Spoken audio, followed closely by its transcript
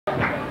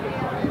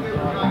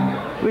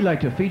We'd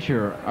like to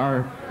feature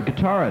our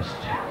guitarist.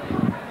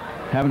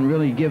 Haven't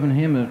really given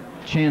him a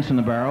chance in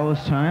the barrel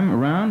this time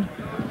around.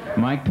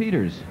 Mike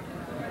Peters.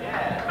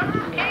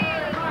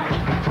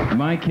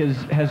 Mike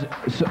has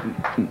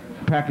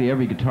practically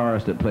every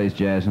guitarist that plays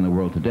jazz in the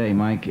world today.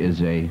 Mike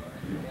is a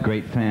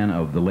great fan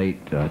of the late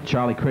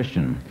Charlie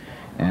Christian.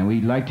 And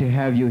we'd like to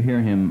have you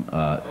hear him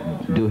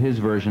do his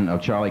version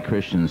of Charlie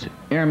Christian's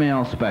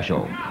Airmail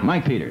Special.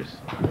 Mike Peters.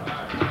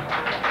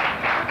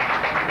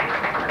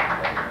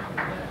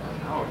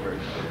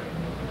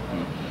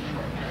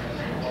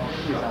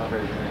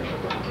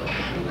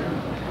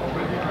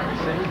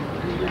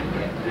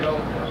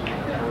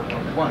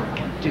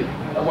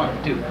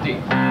 One, two, three.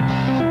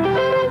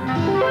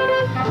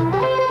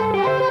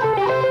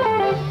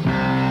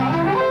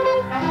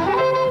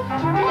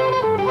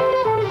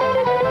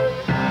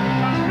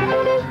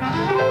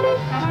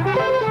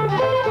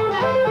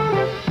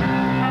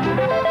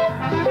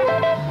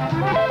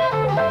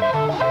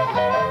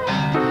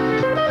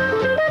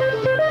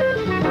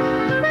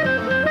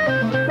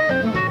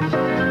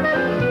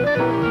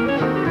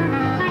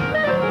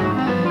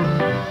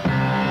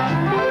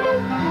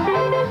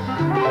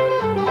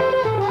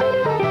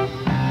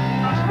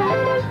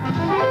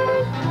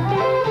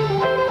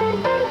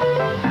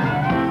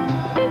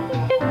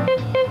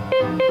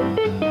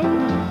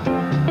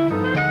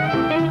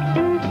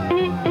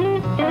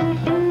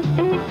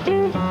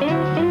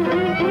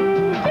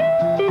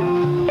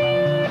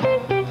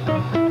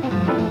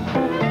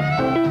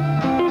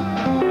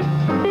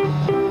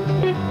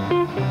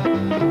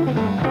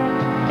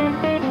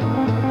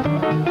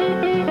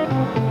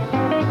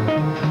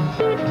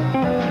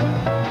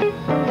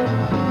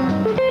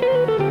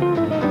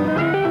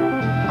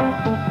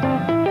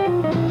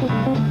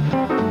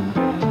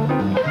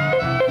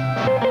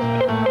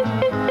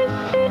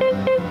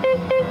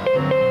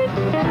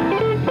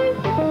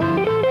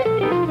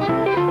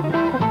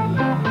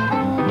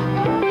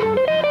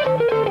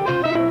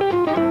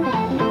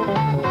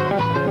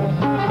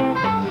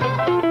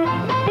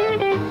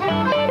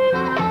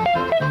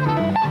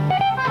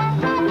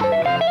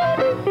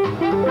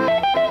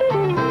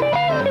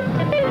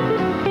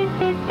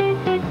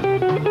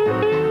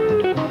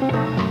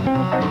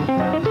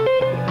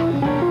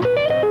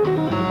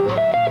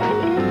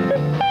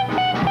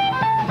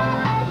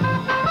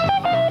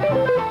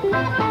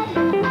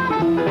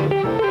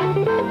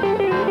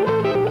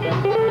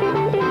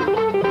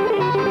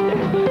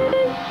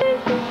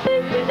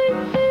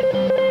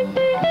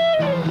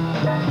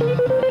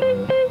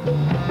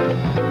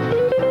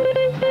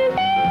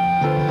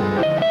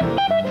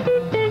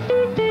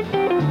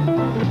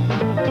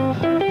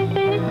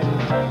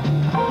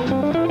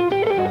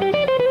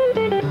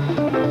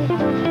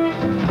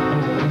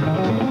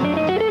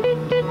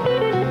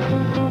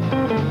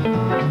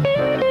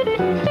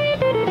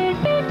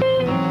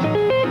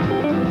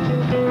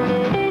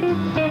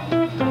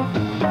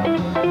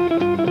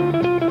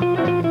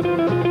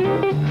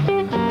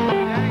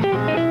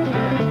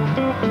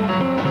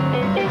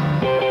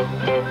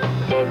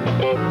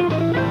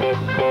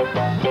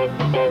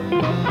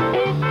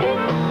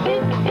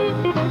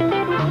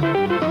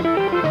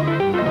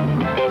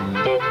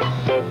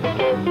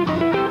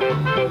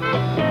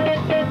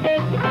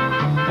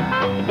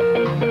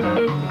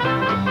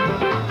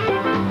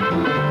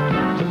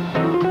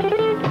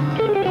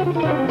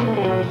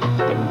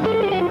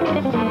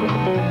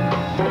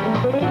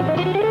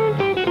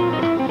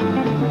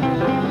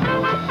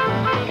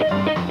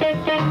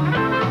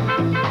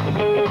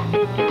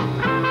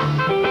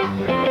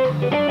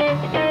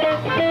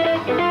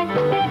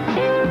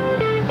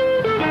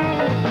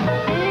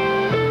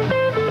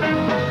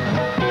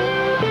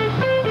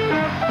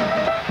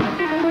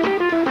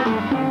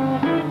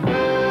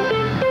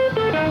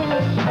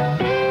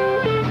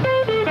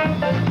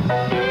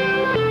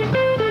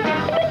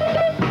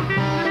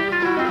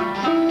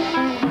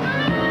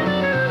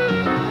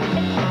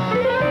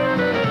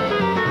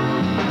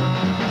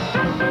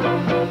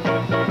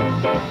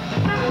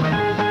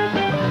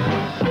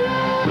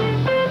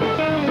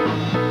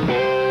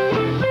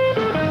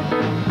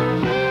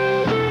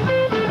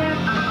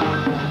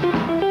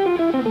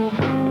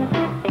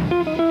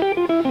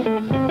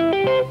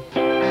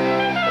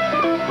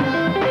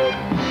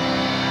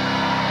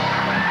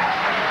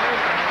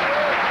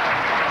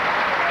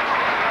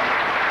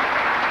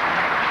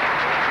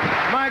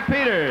 Mike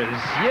Peters,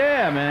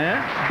 yeah, man.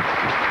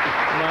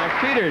 Mike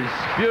Peters,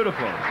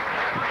 beautiful.